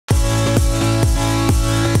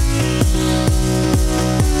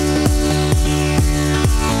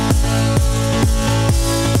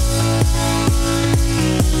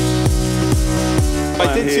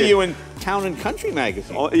Town and Country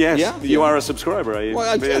magazine. Oh, yes, yeah? you are a subscriber, are you? Well,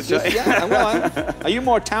 are you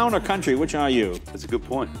more town or country? Which are you? That's a good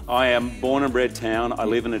point. I am born and bred town. I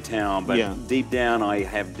live in a town, but deep down I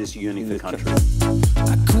have this yearning for country.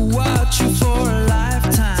 I could watch you for a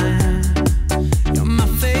lifetime. You're my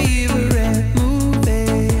favorite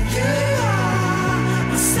movie. You are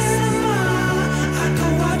my cinema. I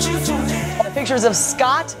could watch you forever. Pictures of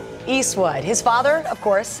Scott Eastwood. His father, of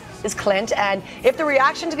course, is Clint, and if the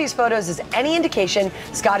reaction to these photos is any indication,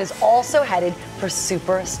 Scott is also headed for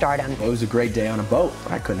superstardom. Well, it was a great day on a boat.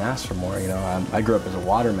 I couldn't ask for more. You know, I grew up as a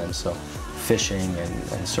waterman, so fishing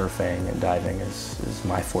and surfing and diving is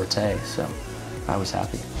my forte, so I was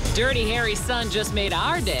happy. Dirty Harry's son just made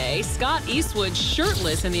our day. Scott Eastwood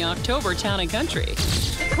shirtless in the October Town and Country.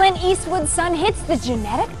 Clint Eastwood's son hits the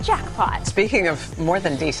genetic jackpot. Speaking of more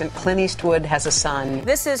than decent, Clint Eastwood has a son.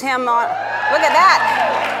 This is him on, look at that.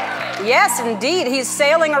 Yes, indeed, he's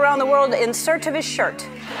sailing around the world in search of his shirt.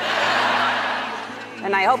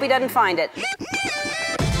 And I hope he doesn't find it.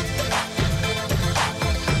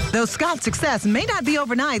 Though Scott's success may not be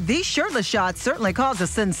overnight, these shirtless shots certainly caused a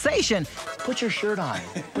sensation. Put your shirt on.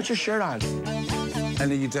 Put your shirt on.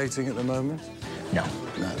 And are you dating at the moment? No.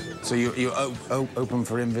 No. So you're open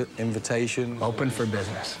for invitation? Open for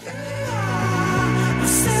business.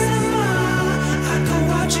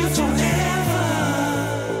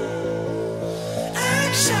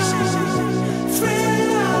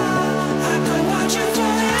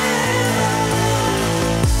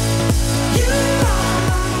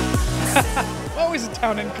 Always a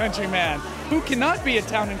town and country man. Who cannot be a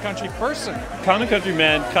town and country person? Town and country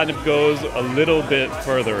man kind of goes a little bit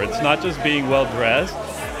further. It's not just being well dressed.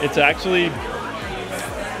 It's actually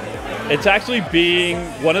being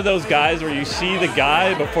one of those guys where you see the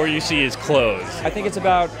guy before you see his clothes. I think it's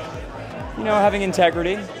about, you know, having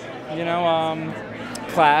integrity, you know,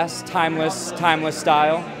 class, timeless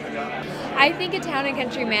style. I think a town and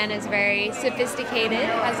country man is very sophisticated,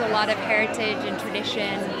 has a lot of heritage and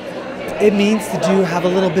tradition. It means to have a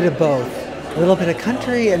little bit of both. A little bit of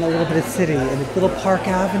country and a little bit of city, and a little Park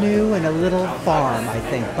Avenue and a little farm, I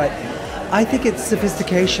think. But I think it's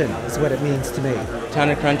sophistication is what it means to me. Town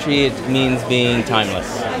and country, it means being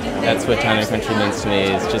timeless. That's what town and country means to me.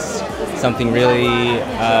 It's just something really,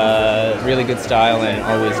 really good style and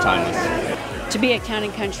always timeless. To be a town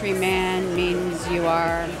and country man means you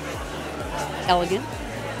are elegant,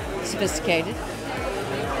 sophisticated,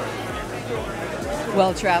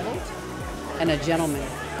 well-traveled, and a gentleman.